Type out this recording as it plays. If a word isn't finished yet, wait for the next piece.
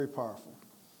Very powerful.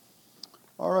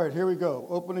 All right, here we go.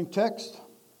 Opening text.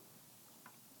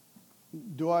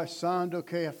 Do I sound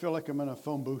okay? I feel like I'm in a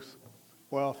phone booth.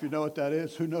 Well, if you know what that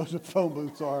is, who knows what phone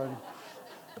booths are?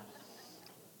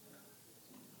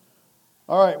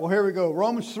 All right, well, here we go.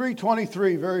 Romans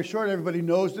 3:23, very short. Everybody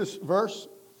knows this verse.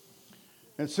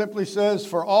 It simply says,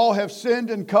 "For all have sinned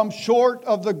and come short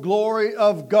of the glory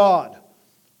of God."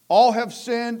 All have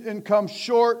sinned and come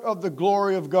short of the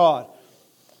glory of God.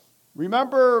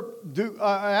 Remember,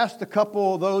 I asked a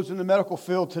couple of those in the medical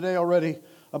field today already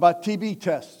about TB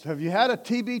tests. Have you had a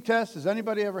TB test? Has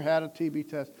anybody ever had a TB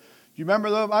test? Do you remember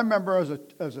them? I remember as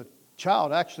a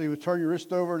child, actually, you would turn your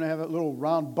wrist over and they have that little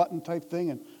round button type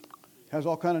thing and has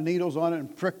all kind of needles on it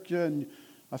and prick you. And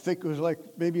I think it was like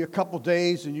maybe a couple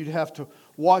days and you'd have to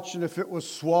watch it if it was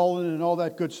swollen and all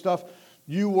that good stuff.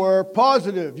 You were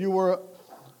positive. You were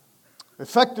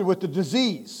affected with the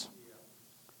disease.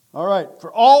 All right,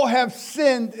 for all have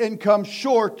sinned and come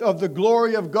short of the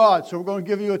glory of God. So we're going to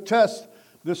give you a test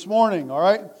this morning, all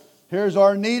right? Here's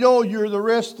our needle, you're the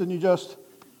wrist, and this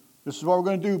is what we're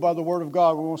going to do by the Word of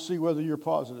God. We're going to see whether you're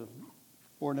positive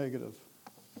or negative.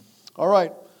 All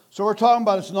right, so we're talking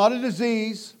about it's not a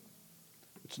disease,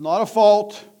 it's not a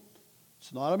fault,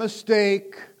 it's not a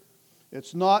mistake,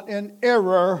 it's not an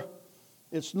error,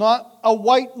 it's not a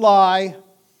white lie,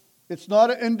 it's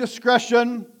not an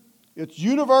indiscretion. It's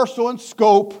universal in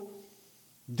scope,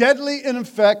 deadly in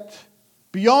effect,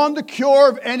 beyond the cure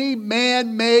of any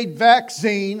man-made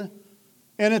vaccine,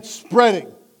 and it's spreading.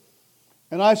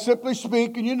 And I simply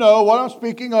speak, and you know what I'm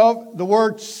speaking of, the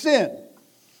word sin.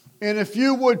 And if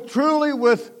you would truly,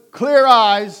 with clear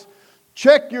eyes,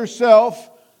 check yourself,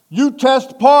 you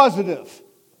test positive.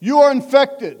 You are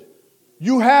infected.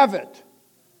 You have it.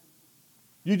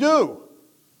 You do.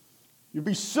 You'd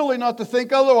be silly not to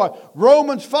think otherwise.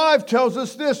 Romans 5 tells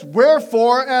us this,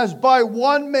 "Wherefore, as by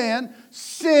one man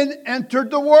sin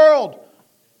entered the world."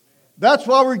 That's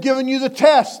why we're giving you the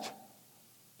test.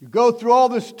 You go through all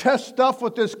this test stuff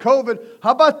with this COVID.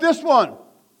 How about this one?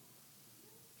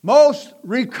 Most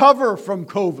recover from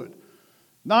COVID.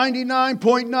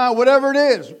 99.9, whatever it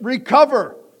is,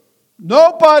 recover.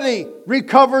 Nobody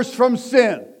recovers from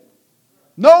sin.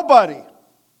 Nobody.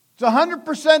 It's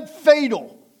 100%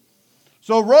 fatal.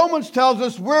 So Romans tells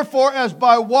us, "Wherefore, as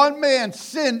by one man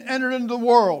sin entered into the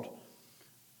world."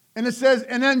 And it says,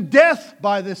 "And then death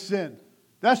by this sin."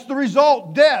 That's the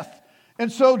result, death.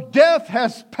 And so death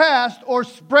has passed or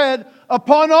spread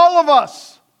upon all of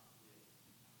us.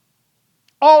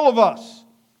 All of us.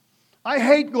 I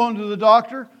hate going to the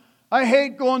doctor. I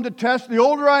hate going to tests. The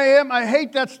older I am, I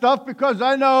hate that stuff because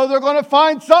I know they're going to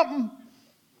find something.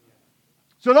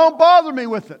 So don't bother me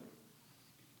with it.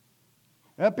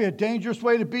 That'd be a dangerous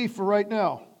way to be for right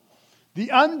now. The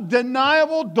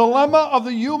undeniable dilemma of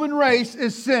the human race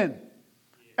is sin.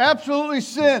 Absolutely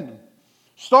sin.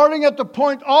 Starting at the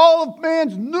point all of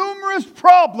man's numerous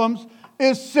problems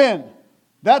is sin.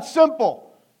 That's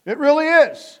simple. It really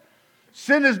is.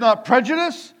 Sin is not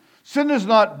prejudice. Sin is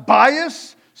not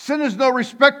bias. Sin is no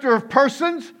respecter of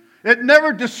persons. It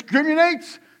never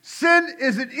discriminates. Sin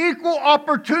is an equal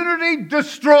opportunity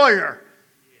destroyer.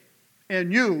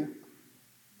 And you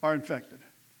are infected.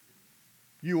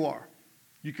 You are.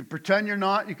 You can pretend you're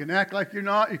not. You can act like you're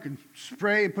not. You can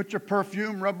spray and put your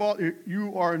perfume, rub all.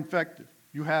 You are infected.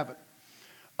 You have it.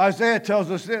 Isaiah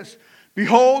tells us this.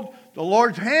 "Behold, the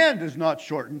Lord's hand is not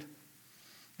shortened,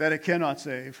 that it cannot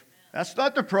save." That's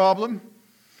not the problem.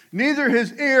 Neither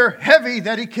his ear heavy,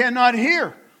 that he cannot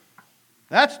hear.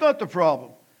 That's not the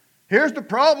problem. Here's the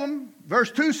problem.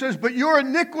 Verse 2 says, "But your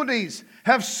iniquities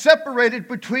have separated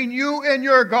between you and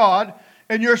your God,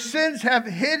 and your sins have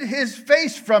hid his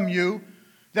face from you,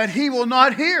 that he will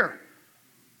not hear."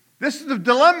 This is the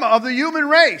dilemma of the human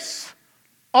race.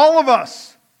 All of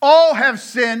us, all have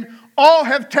sinned, all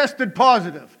have tested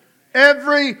positive.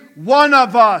 Every one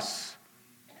of us.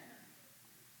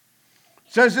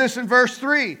 It says this in verse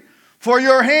 3, "For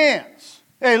your hands."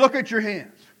 Hey, look at your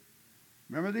hands.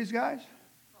 Remember these guys?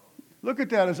 Look at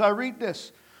that as I read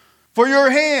this. "For your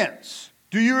hands."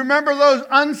 Do you remember those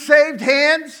unsaved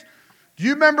hands? Do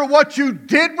you remember what you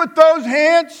did with those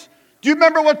hands? Do you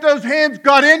remember what those hands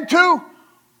got into?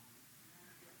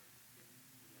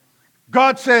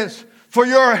 God says, "For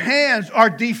your hands are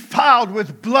defiled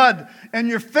with blood, and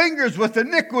your fingers with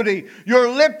iniquity. Your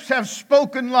lips have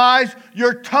spoken lies,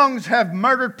 your tongues have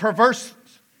murdered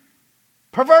perverseness."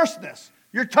 Perverseness.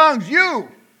 Your tongues,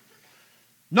 you.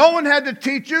 No one had to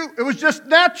teach you. It was just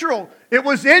natural. It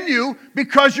was in you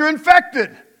because you're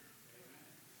infected.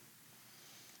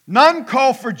 "None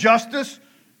call for justice,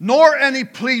 nor any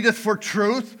pleadeth for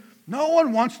truth." No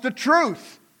one wants the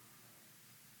truth.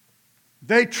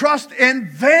 They trust in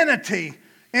vanity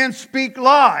and speak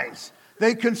lies.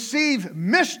 They conceive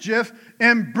mischief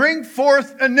and bring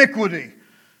forth iniquity.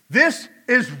 This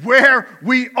is where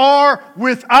we are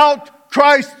without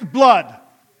Christ's blood.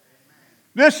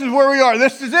 This is where we are.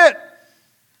 This is it.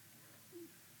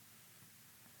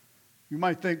 You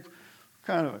might think, what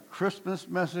kind of a Christmas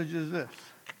message is this?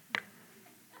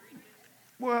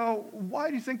 Well, why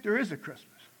do you think there is a Christmas?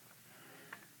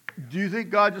 Do you think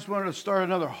God just wanted to start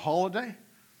another holiday?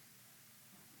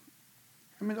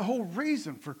 I mean, the whole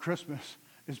reason for Christmas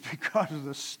is because of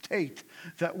the state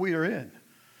that we are in.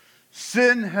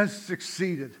 Sin has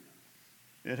succeeded.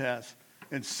 It has.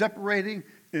 In separating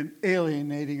and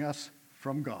alienating us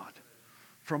from God,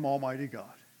 from Almighty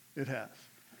God. It has.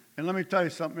 And let me tell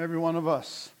you something, every one of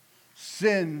us,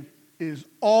 sin is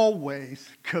always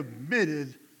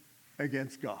committed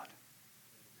against God.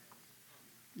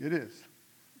 It is.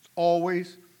 It's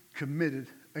always committed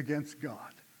against God.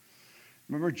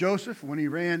 Remember Joseph when he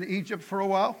ran Egypt for a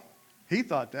while? He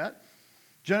thought that.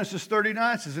 Genesis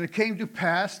 39 says, and it came to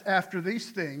pass after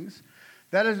these things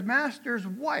that his master's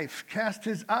wife cast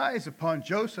his eyes upon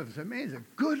Joseph and said, man, he's a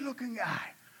good-looking guy.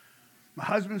 My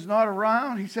husband's not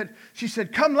around. She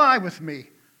said, come lie with me.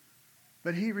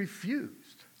 But he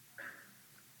refused.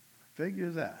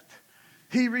 Figure that.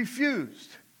 He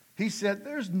refused. He said,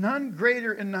 there's none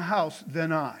greater in the house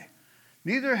than I.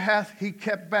 Neither hath he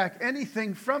kept back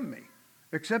anything from me,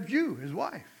 except you, his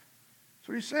wife. That's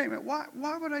what he's saying.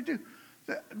 Why would I do?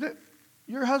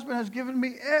 Your husband has given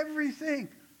me everything.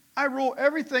 I rule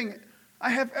everything. I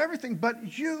have everything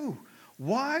but you.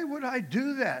 Why would I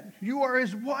do that? You are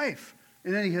his wife.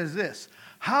 And then he has this.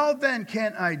 How then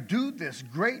can I do this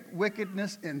great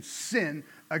wickedness and sin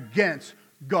against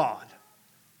God?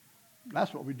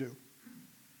 That's what we do.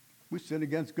 We sin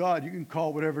against God. You can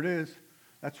call whatever it is.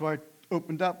 That's why I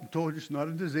opened up and told you it's not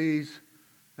a disease.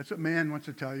 That's what man wants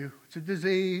to tell you. It's a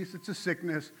disease. It's a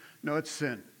sickness. No, it's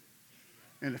sin.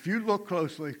 And if you look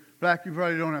closely, black, you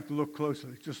probably don't have to look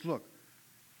closely. Just look.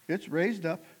 It's raised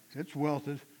up. It's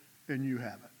welted. And you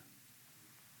have it.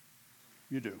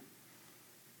 You do.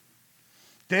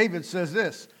 David says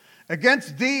this.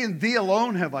 Against thee and thee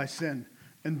alone have I sinned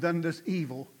and done this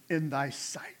evil in thy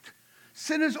sight.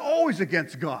 Sin is always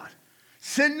against God.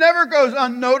 Sin never goes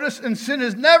unnoticed, and sin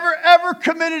is never, ever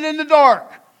committed in the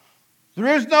dark.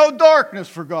 There is no darkness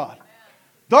for God.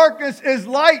 Darkness is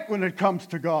light when it comes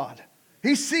to God.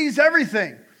 He sees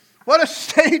everything. What a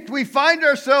state we find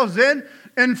ourselves in,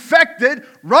 infected,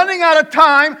 running out of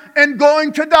time, and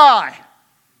going to die.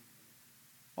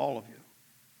 All of you.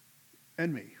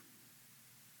 And me.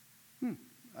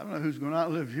 I don't know who's going to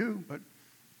outlive you, but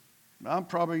I'm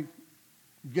probably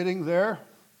getting there,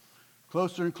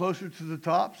 closer and closer to the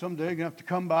top. Someday you're going to have to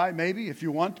come by, maybe, if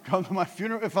you want to come to my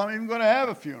funeral, if I'm even going to have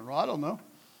a funeral. I don't know.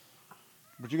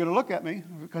 But you're going to look at me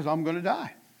because I'm going to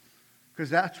die. Because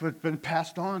that's what's been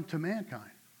passed on to mankind.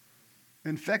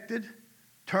 Infected,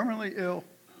 terminally ill,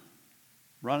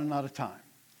 running out of time.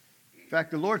 In fact,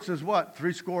 the Lord says what?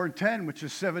 70, which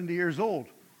is 70 years old.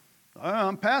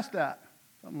 I'm past that.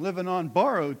 I'm living on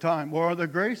borrowed time or the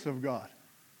grace of God.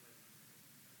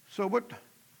 So what?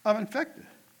 I'm infected.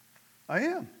 I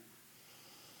am.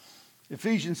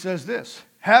 Ephesians says this,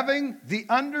 having the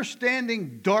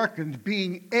understanding darkened,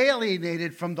 being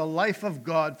alienated from the life of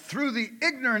God through the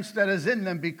ignorance that is in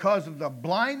them because of the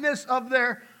blindness of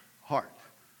their heart.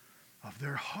 Of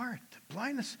their heart.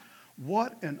 Blindness.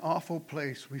 What an awful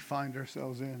place we find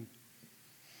ourselves in.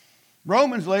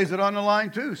 Romans lays it on the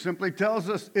line too. Simply tells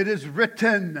us it is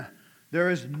written, there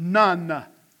is none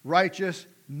righteous,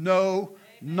 no,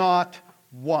 not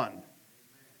one.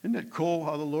 Isn't it cool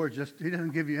how the Lord He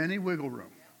doesn't give you any wiggle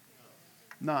room.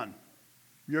 None.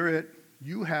 You're it.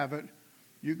 You have it.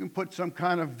 You can put some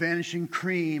kind of vanishing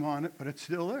cream on it, but it's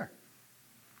still there.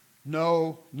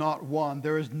 No, not one.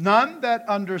 There is none that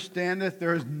understandeth.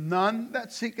 There is none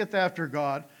that seeketh after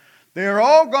God. They are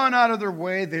all gone out of their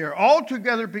way. They are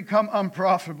altogether become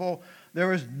unprofitable.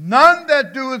 There is none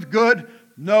that doeth good.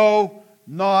 No,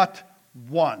 not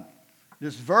one.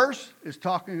 This verse is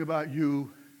talking about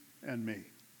you and me.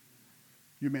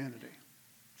 Humanity.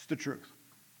 It's the truth.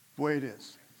 The way it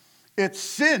is. It's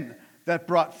sin that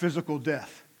brought physical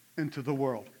death into the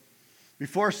world.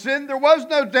 Before sin, there was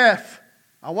no death.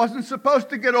 I wasn't supposed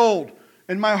to get old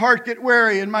and my heart get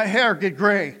weary and my hair get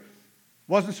gray.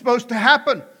 Wasn't supposed to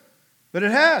happen, but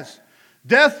it has.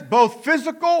 Death, both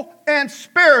physical and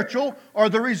spiritual, are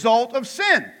the result of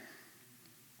sin.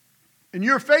 And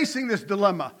you're facing this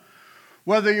dilemma.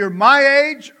 Whether you're my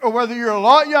age or whether you're a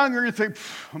lot younger, you think,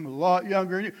 I'm a lot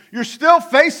younger than you. You're still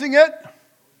facing it.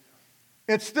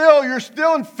 You're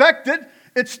still infected.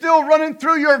 It's still running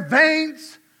through your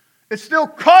veins. It's still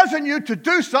causing you to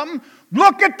do something.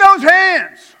 Look at those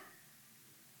hands.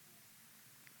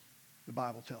 The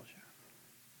Bible tells you.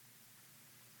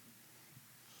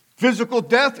 Physical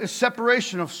death is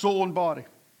separation of soul and body.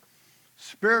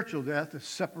 Spiritual death is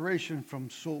separation from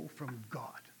soul from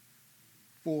God.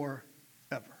 Forever.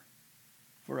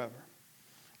 Forever.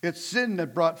 It's sin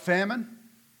that brought famine,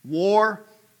 war,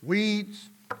 weeds,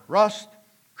 rust,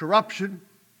 corruption,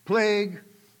 plague,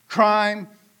 crime,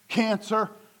 cancer,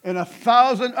 and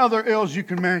 1,000 other ills you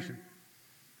can imagine.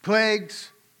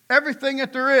 Plagues, everything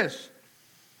that there is.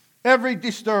 Every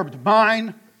disturbed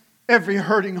mind, every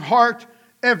hurting heart,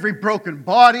 every broken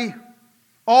body,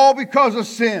 all because of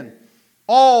sin.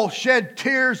 All shed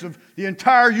tears of the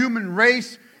entire human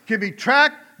race can be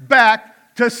tracked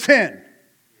back to sin.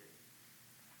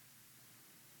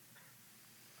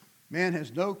 Man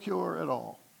has no cure at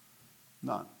all.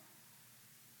 None.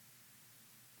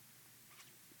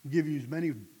 Give you as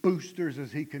many boosters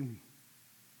as he can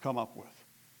come up with.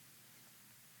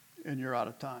 And you're out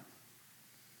of time.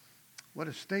 What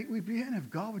a state we'd be in if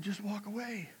God would just walk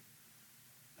away.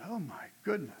 Oh my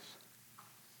goodness.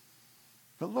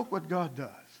 But look what God does.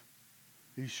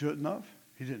 He shouldn't have.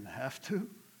 He didn't have to.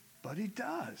 But he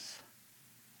does.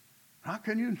 How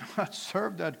can you not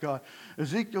serve that God?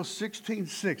 Ezekiel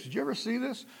 16:6. Did you ever see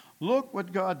this? Look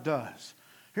what God does.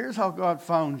 Here's how God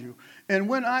found you. And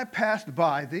when I passed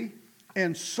by thee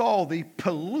and saw thee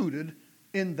polluted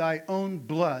in thy own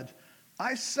blood,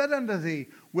 I said unto thee,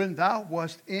 when thou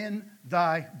wast in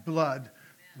thy blood,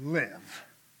 live.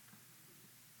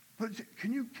 But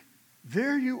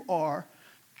there you are,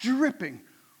 dripping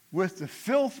with the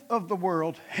filth of the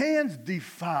world, hands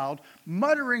defiled,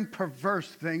 muttering perverse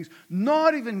things,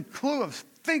 not even clue of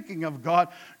thinking of God.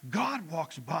 God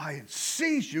walks by and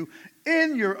sees you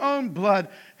in your own blood,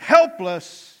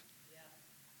 helpless,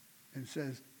 and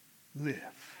says, live.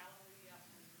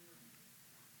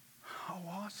 How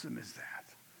awesome is that?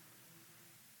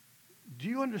 Do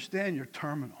you understand you're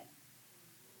terminal?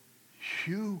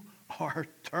 You are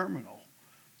terminal.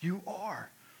 You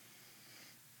are.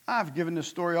 I've given this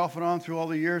story off and on through all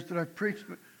the years that I've preached,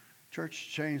 but church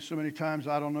changed so many times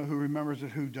I don't know who remembers it,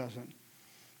 who doesn't.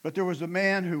 But there was a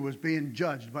man who was being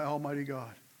judged by Almighty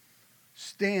God,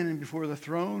 standing before the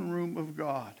throne room of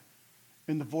God,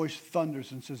 and the voice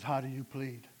thunders and says, how do you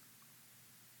plead?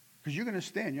 Because you're going to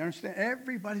stand. You understand?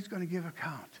 Everybody's going to give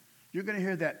account. You're going to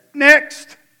hear that,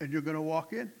 next, and you're going to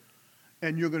walk in,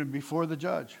 and you're going to be before the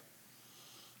judge.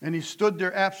 And he stood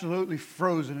there absolutely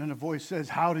frozen, and the voice says,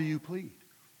 how do you plead?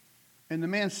 And the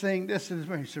man saying this in his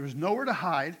mind, he said, there was nowhere to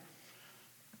hide,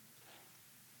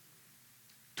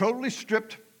 totally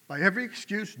stripped by every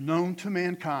excuse known to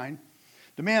mankind.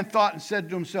 The man thought and said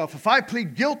to himself, if I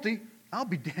plead guilty, I'll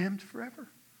be damned forever.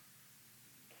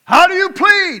 How do you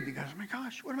plead? He goes, oh my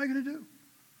gosh, what am I going to do?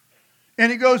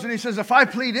 And he goes and he says, if I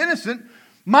plead innocent,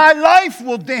 my life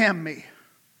will damn me.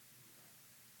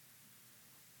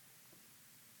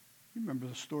 You remember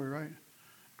the story, right?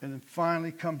 And then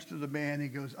finally comes to the man, he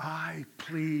goes, I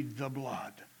plead the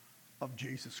blood of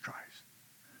Jesus Christ.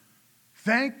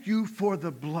 Thank you for the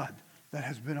blood that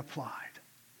has been applied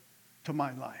to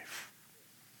my life.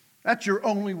 That's your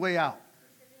only way out,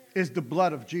 is the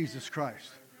blood of Jesus Christ.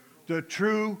 The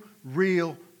true,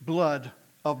 real blood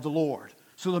of the Lord.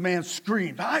 So the man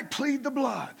screamed, I plead the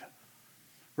blood.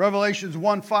 Revelations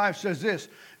 1:5 says this,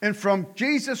 and from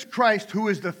Jesus Christ, who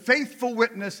is the faithful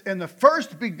witness and the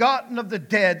first begotten of the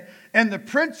dead and the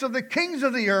prince of the kings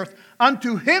of the earth,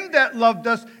 unto him that loved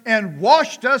us and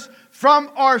washed us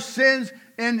from our sins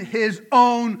in his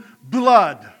own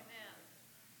blood. Amen.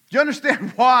 Do you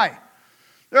understand why?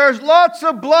 There's lots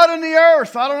of blood in the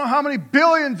earth. I don't know how many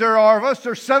billions there are of us.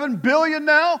 There's 7 billion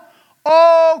now.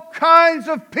 All kinds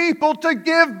of people to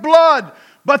give blood,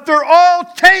 but they're all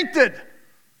tainted.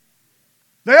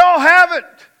 They all have it.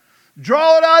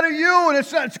 Draw it out of you and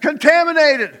it's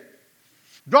contaminated.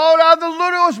 Draw it out of the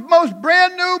littlest, most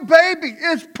brand new baby.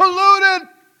 It's polluted.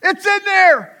 It's in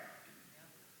there.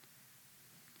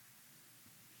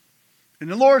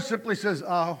 And the Lord simply says,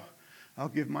 I'll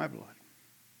give my blood.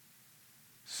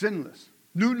 Sinless.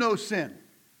 Knew no sin.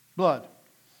 Blood.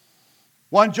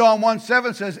 1 John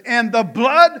 1:7 says, and the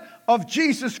blood of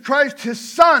Jesus Christ, his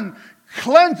Son,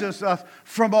 cleanses us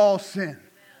from all sin.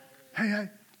 Hey,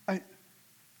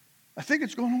 I think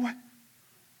it's going away.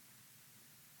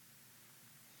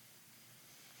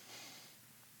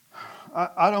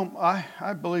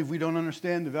 I believe we don't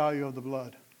understand the value of the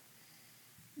blood.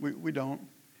 We don't.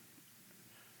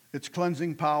 Its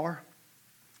cleansing power,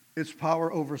 its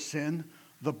power over sin,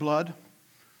 the blood.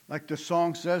 Like the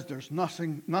song says, there's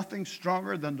nothing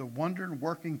stronger than the wonder and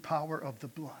working power of the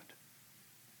blood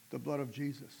of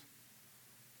Jesus.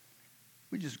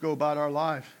 We just go about our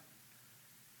life,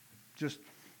 just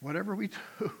whatever we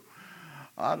do.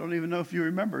 I don't even know if you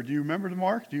remember. Do you remember the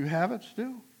mark? Do you have it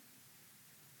still?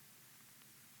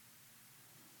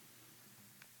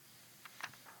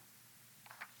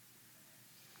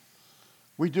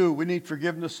 We do. We need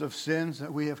forgiveness of sins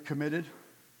that we have committed,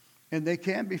 and they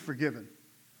can be forgiven.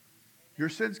 Your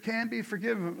sins can be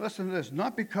forgiven. Listen to this.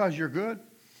 Not because you're good.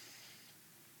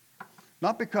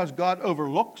 Not because God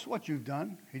overlooks what you've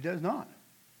done. He does not.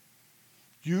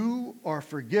 You are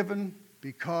forgiven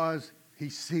because he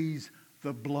sees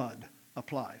the blood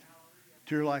applied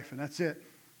to your life, and that's it.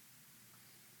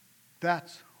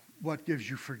 That's what gives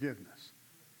you forgiveness.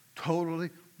 Totally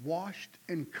washed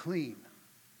and clean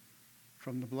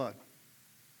from the blood,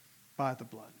 by the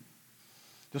blood.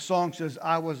 The song says,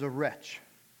 I was a wretch.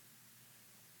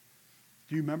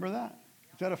 Do you remember that?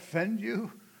 Does that offend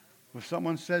you when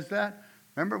someone says that?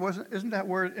 Remember, isn't that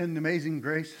word in Amazing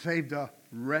Grace, saved a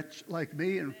wretch like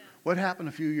me? And what happened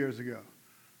a few years ago?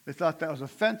 They thought that was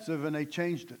offensive and they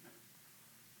changed it.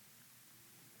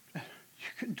 You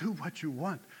can do what you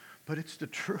want, but it's the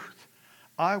truth.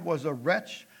 I was a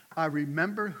wretch. I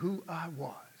remember who I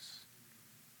was.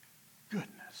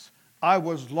 Goodness. I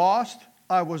was lost.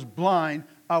 I was blind.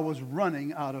 I was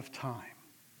running out of time.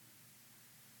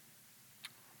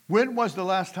 When was the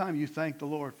last time you thanked the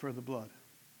Lord for the blood?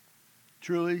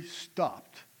 Truly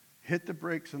stopped, hit the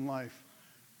brakes in life,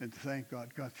 and thank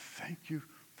God. God, thank you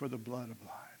for the blood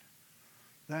applied.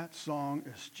 That song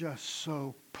is just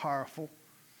so powerful.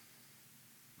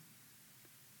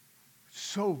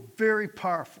 So very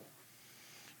powerful.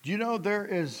 Do you know there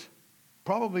is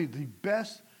probably the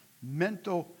best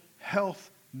mental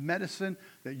health medicine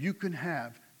that you can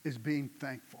have is being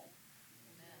thankful.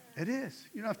 It is.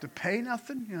 You don't have to pay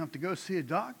nothing. You don't have to go see a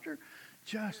doctor.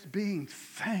 Just being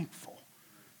thankful.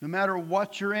 No matter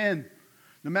what you're in.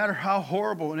 No matter how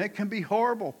horrible. And it can be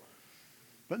horrible.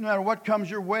 But no matter what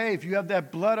comes your way, if you have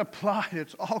that blood applied,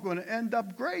 it's all going to end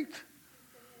up great.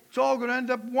 It's all going to end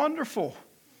up wonderful.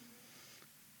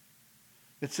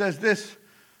 It says this.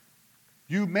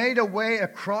 You made a way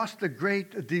across the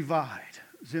great divide.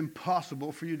 It's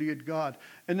impossible for you to get God.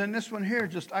 And then this one here,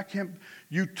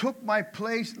 you took my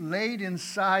place laid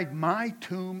inside my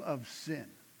tomb of sin.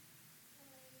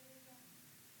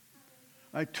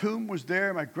 My tomb was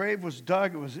there. My grave was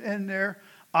dug. It was in there.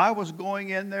 I was going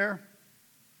in there,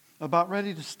 about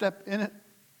ready to step in it,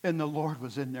 and the Lord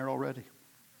was in there already.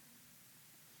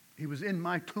 He was in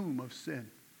my tomb of sin.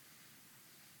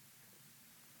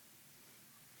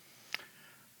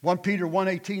 1 Peter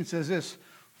 1:18 says this,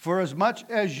 for as much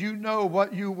as you know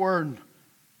what you were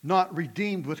not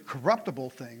redeemed with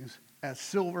corruptible things, as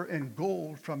silver and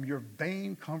gold from your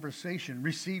vain conversation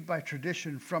received by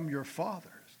tradition from your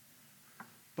fathers,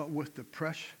 but with the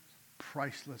precious,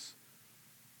 priceless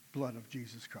blood of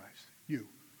Jesus Christ.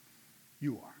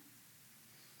 You are.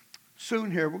 Soon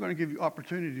here, we're going to give you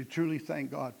opportunity to truly thank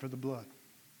God for the blood.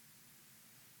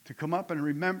 To come up and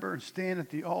remember and stand at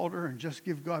the altar and just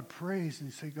give God praise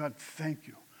and say, God, thank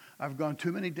you. I've gone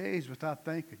too many days without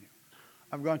thanking you.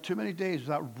 I've gone too many days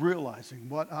without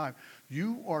realizing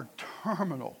you are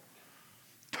terminal.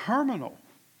 Terminal.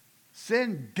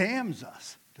 Sin damns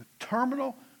us to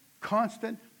terminal,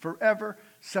 constant, forever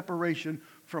separation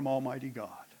from Almighty God.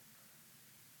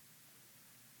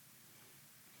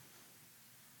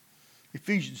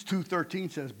 Ephesians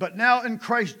 2:13 says, but now in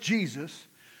Christ Jesus,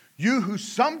 you who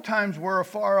sometimes were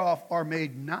afar off are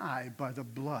made nigh by the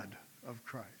blood of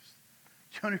Christ.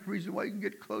 The only reason why you can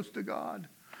get close to God.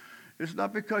 It's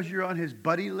not because you're on his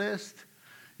buddy list.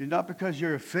 It's not because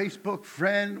you're a Facebook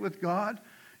friend with God.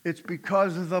 It's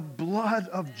because of the blood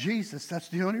of Jesus. That's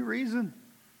the only reason.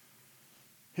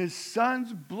 His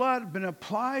son's blood been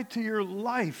applied to your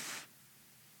life.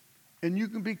 And you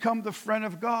can become the friend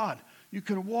of God. You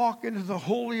can walk into the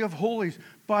Holy of Holies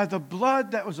by the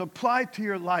blood that was applied to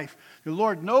your life. The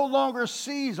Lord no longer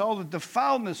sees all the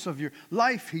defoulness of your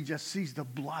life. He just sees the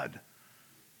blood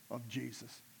of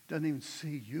Jesus. Doesn't even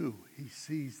see you. He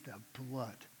sees the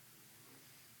blood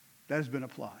that has been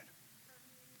applied.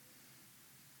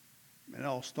 And it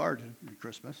all started at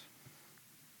Christmas.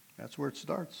 That's where it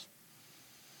starts.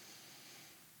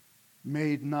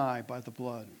 Made nigh by the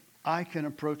blood. I can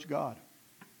approach God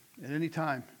at any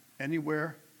time,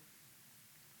 anywhere,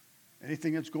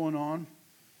 anything that's going on.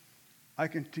 I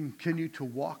can continue to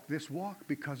walk this walk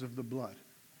because of the blood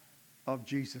of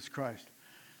Jesus Christ.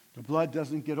 The blood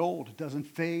doesn't get old. It doesn't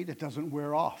fade. It doesn't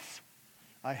wear off.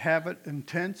 I have it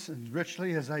intense and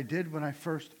richly as I did when I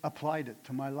first applied it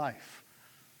to my life.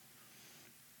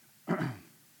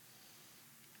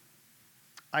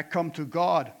 I come to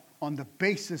God on the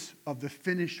basis of the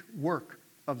finished work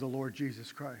of the Lord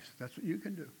Jesus Christ. That's what you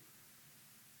can do.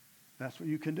 That's what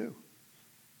you can do.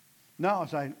 Now,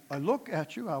 as I look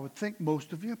at you, I would think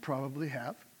most of you probably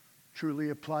have truly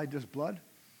applied this blood.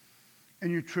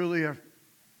 And you truly are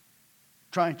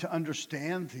trying to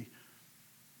understand the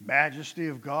majesty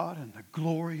of God and the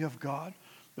glory of God.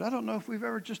 But I don't know if we've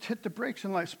ever just hit the brakes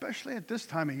in life, especially at this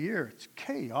time of year. It's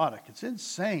chaotic. It's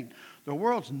insane. The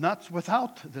world's nuts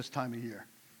without this time of year.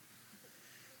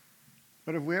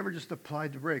 But if we ever just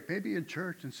applied the brake, maybe in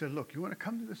church, and said, look, you want to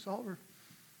come to this altar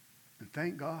and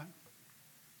thank God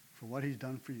for what he's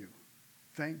done for you.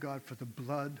 Thank God for the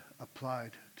blood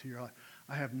applied to your life.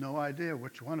 I have no idea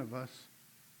which one of us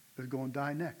is going to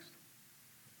die next.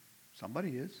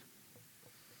 Somebody is.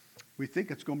 We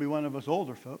think it's going to be one of us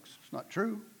older folks. It's not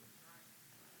true.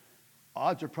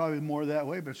 Odds are probably more that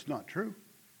way, but it's not true.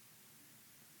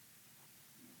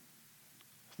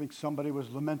 I think somebody was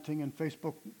lamenting in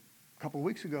Facebook a couple of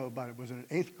weeks ago about it. Was it an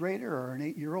 8th grader or an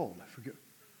 8-year-old? I forget.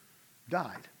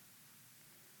 Died.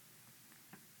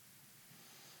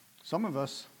 Some of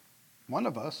us, one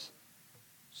of us,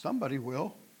 somebody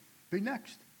will be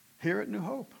next here at New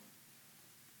Hope.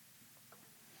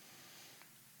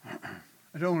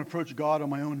 I don't approach God on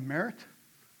my own merit.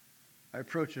 I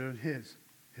approach it on His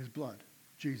blood,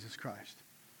 Jesus Christ.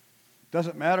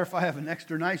 Doesn't matter if I have an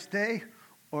extra nice day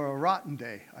or a rotten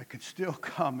day. I can still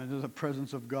come into the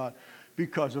presence of God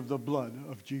because of the blood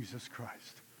of Jesus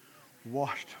Christ.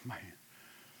 Washed my hands.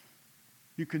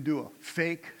 You can do a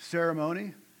fake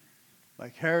ceremony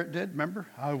like Herod did. Remember?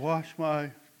 I washed my...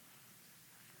 It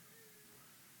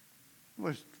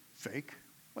was fake.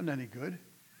 Wasn't any good.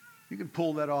 You can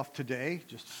pull that off today,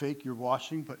 just fake your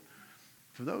washing. But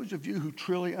for those of you who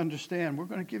truly understand, we're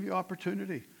going to give you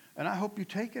opportunity. And I hope you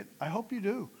take it. I hope you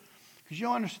do.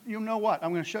 Because you know what?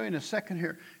 I'm going to show you in a second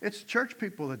here. It's church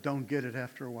people that don't get it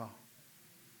after a while.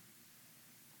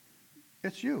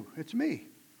 It's you. It's me.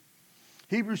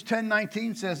 Hebrews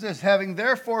 10:19 says this, having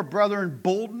therefore, brethren,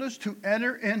 boldness to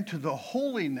enter into the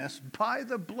holiness by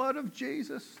the blood of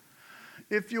Jesus.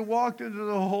 If you walked into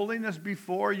the holiness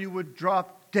before, you would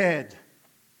drop dead.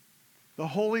 The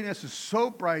holiness is so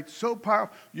bright, so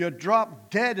powerful, you drop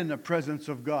dead in the presence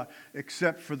of God.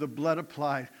 Except for the blood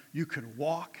applied, you can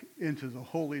walk into the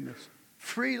holiness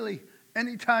freely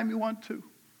anytime you want to.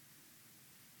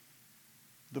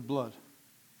 The blood,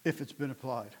 if it's been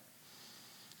applied.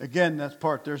 Again, that's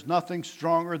part. There's nothing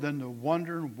stronger than the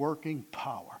wonder-working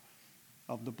power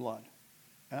of the blood.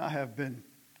 And I have been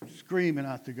screaming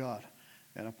out to God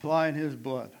and applying His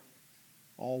blood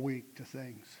all week to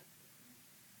things,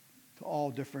 to all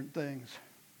different things.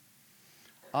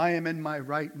 I am in my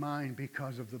right mind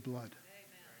because of the blood.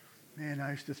 Amen. Man,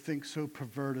 I used to think so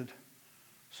perverted,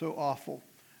 so awful.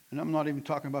 And I'm not even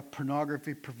talking about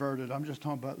pornography perverted. I'm just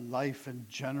talking about life in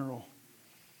general.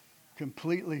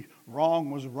 Completely wrong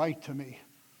was right to me,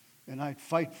 and I'd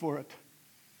fight for it.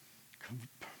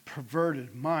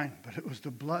 Perverted mind, but it was the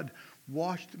blood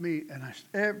washed me, and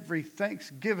every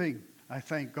Thanksgiving I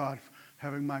thank God for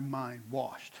having my mind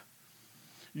washed.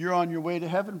 You're on your way to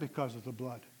heaven because of the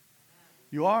blood.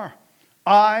 You are.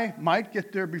 I might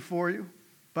get there before you,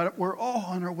 but we're all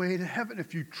on our way to heaven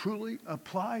if you truly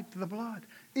applied to the blood,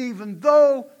 even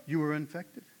though you were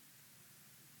infected.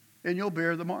 And you'll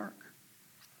bear the mark.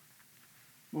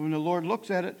 But when the Lord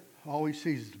looks at it, all He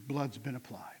sees is the blood's been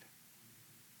applied.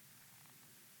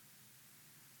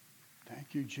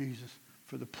 Thank you, Jesus,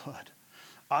 for the blood.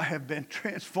 I have been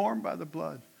transformed by the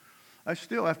blood. I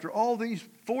still, after all these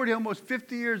 40, almost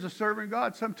 50 years of serving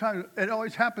God, sometimes it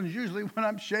always happens usually when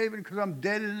I'm shaving because I'm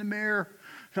dead in the mirror.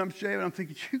 And I'm shaving, I'm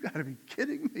thinking, you got to be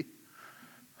kidding me.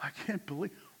 I can't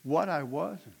believe what I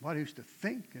was and what I used to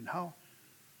think and how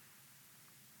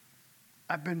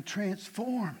I've been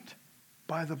transformed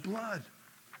by the blood,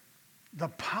 the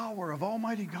power of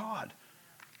Almighty God.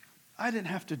 I didn't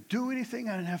have to do anything.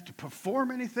 I didn't have to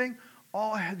perform anything.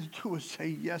 All I had to do was say,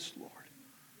 yes, Lord.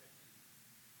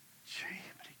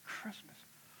 Jiminy Christmas.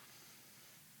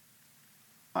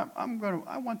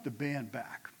 I want the band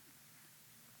back.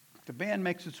 If the band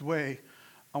makes its way,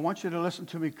 I want you to listen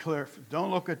to me clear.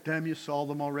 Don't look at them. You saw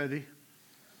them already.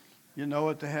 You know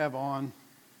what they have on.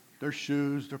 Their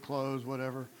shoes, their clothes,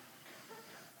 whatever.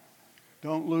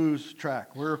 Don't lose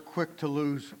track. We're quick to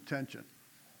lose attention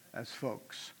as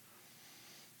folks.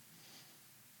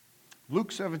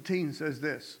 Luke 17 says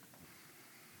this.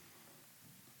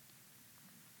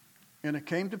 And it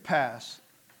came to pass,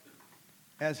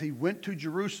 as he went to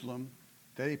Jerusalem,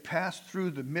 that he passed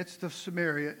through the midst of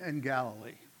Samaria and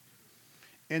Galilee.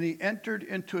 And he entered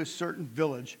into a certain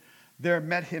village. There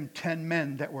met him 10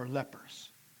 men that were lepers.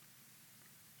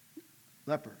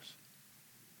 Lepers.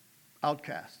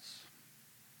 Outcasts.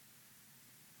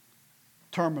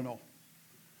 Terminal.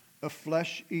 A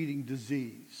flesh-eating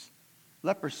disease.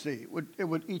 Leprosy. It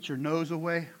would eat your nose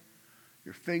away,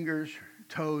 your fingers, your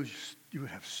toes. You would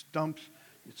have stumps.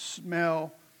 You'd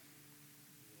smell.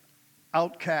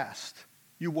 Outcast.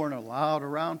 You weren't allowed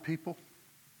around people.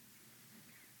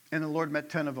 And the Lord met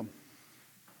 10 of them.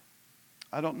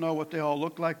 I don't know what they all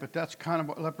look like, but that's kind of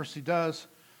what leprosy does.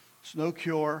 It's no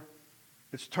cure.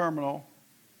 It's terminal.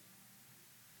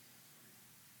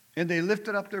 And they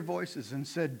lifted up their voices and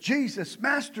said, Jesus,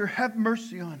 Master, have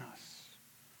mercy on us.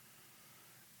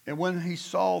 And when he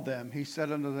saw them, he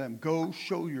said unto them, Go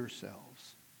show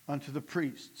yourselves unto the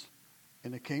priests.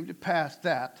 And it came to pass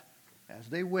that, as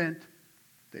they went,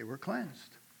 they were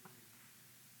cleansed.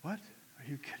 What? Are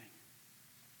you kidding?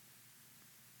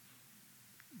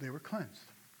 They were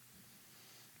cleansed.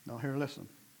 Now here, listen.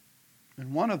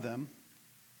 And one of them,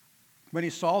 when he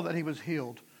saw that he was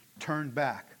healed, turned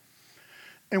back.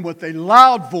 And with a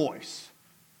loud voice,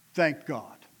 thanked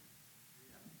God.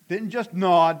 Didn't just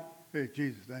nod. Hey,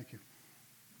 Jesus, thank you.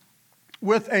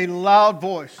 With a loud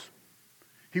voice.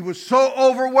 He was so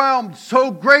overwhelmed,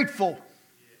 so grateful,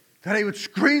 that he would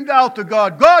scream out to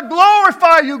God, God,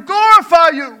 glorify you, glorify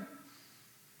you.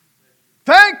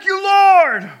 Thank you,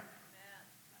 Lord.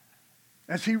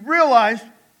 As he realized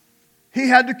he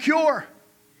had the cure.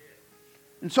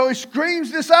 And so he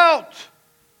screams this out.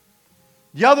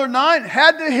 The other 9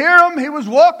 had to hear him. He was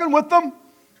walking with them.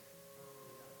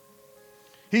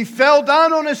 He fell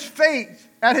down on his face,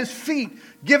 at his feet,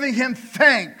 giving him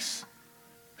thanks.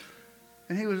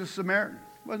 And he was a Samaritan.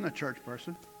 Wasn't a church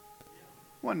person.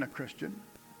 Wasn't a Christian.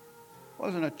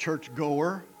 Wasn't a church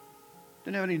goer.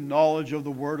 Didn't have any knowledge of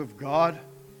the Word of God.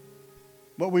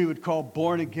 What we would call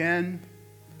born again.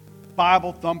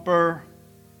 Bible thumper,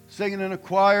 singing in a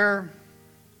choir,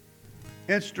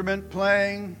 instrument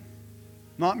playing,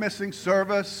 not missing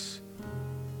service.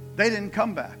 They didn't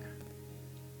come back.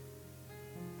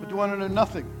 But they wanted to know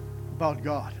nothing about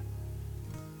God.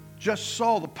 Just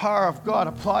saw the power of God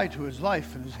applied to his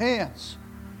life and his hands.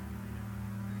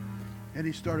 And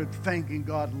he started thanking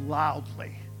God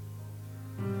loudly.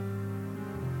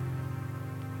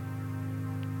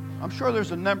 I'm sure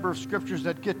there's a number of scriptures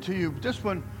that get to you, but this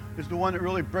one is the one that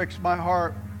really breaks my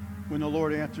heart when the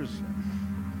Lord answers.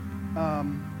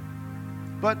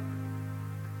 But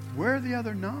where are the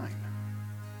other 9?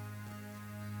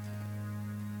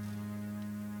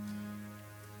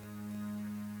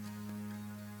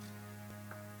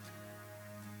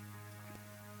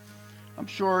 I'm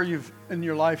sure you've, in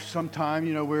your life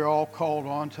sometime, we're all called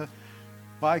on to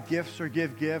buy gifts or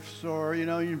give gifts, or,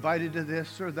 you're invited to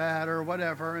this or that or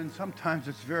whatever. And sometimes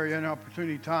it's very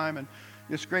inopportune time, and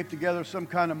you scrape together some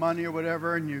kind of money or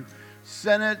whatever, and you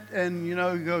send it, and, you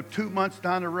go 2 months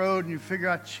down the road, and you figure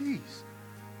out, geez,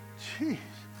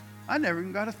 I never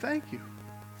even got a thank you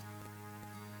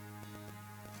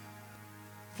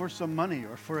for some money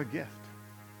or for a gift.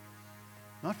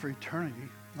 Not for eternity,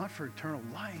 not for eternal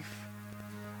life.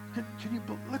 Can you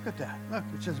look at that? Look,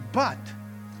 it says, but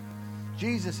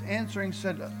Jesus answering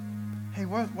said, hey,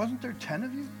 wasn't there 10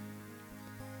 of you?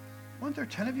 Weren't there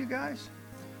 10 of you guys?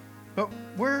 But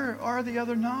where are the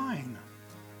other 9?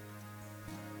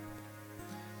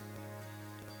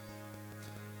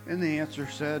 And the answer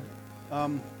said,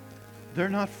 they're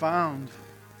not found.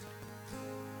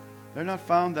 They're not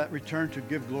found that return to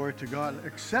give glory to God,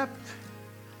 except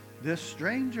this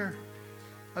stranger.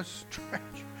 A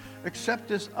stranger. Except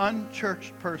this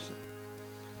unchurched person.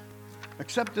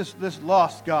 Except this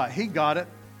lost guy. He got it.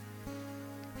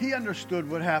 He understood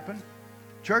what happened.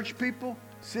 Church people,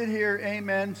 sit here,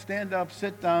 amen, stand up,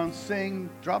 sit down, sing,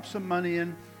 drop some money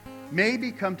in,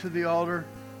 maybe come to the altar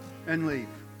and leave.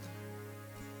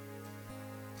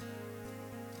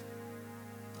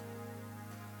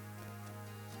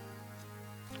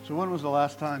 So when was the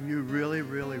last time you really,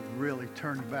 really, really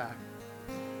turned back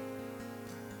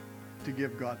to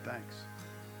give God thanks?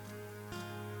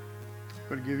 I'm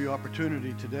going to give you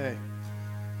opportunity today.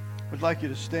 I'd like you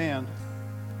to stand.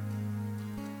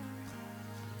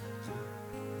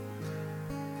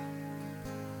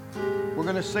 We're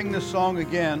going to sing this song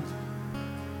again.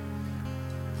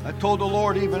 I told the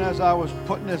Lord, even as I was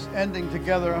putting this ending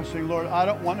together, I was saying, Lord, I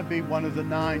don't want to be one of the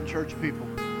 9 church people.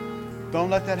 Don't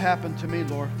let that happen to me,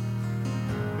 Lord.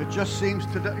 It just seems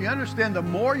to, you understand, the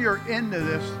more you're into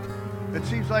this, it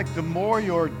seems like the more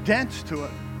you're dense to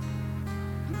it,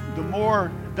 the more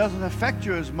it doesn't affect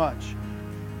you as much.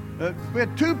 We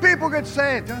had 2 people get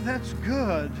saved. Oh, that's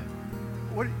good.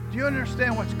 Do you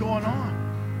understand what's going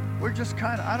on? We're just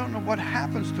I don't know what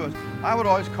happens to us. I would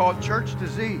always call it church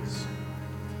disease.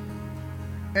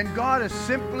 And God is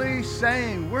simply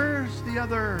saying, where's the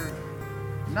other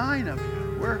 9 of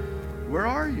you? Where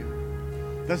are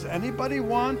you? Does anybody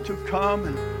want to come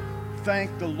and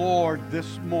thank the Lord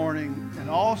this morning in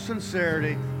all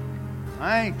sincerity?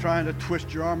 I ain't trying to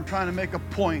twist your arm. I'm trying to make a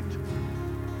point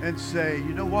and say,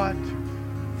 you know what?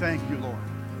 Thank you, Lord.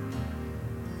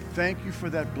 Thank you for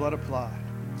that blood applied.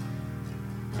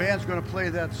 Band's going to play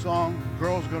that song.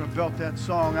 Girl's going to belt that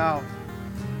song out.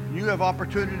 You have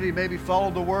opportunity to maybe follow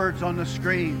the words on the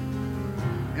screen.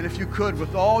 And if you could,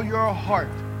 with all your heart,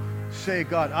 say,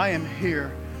 God, I am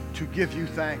here to give you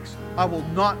thanks. I will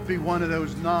not be one of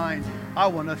those 9. I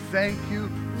want to thank you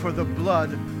for the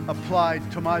blood applied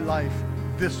to my life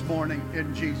this morning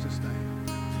in Jesus' name.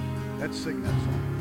 Let's sing that song.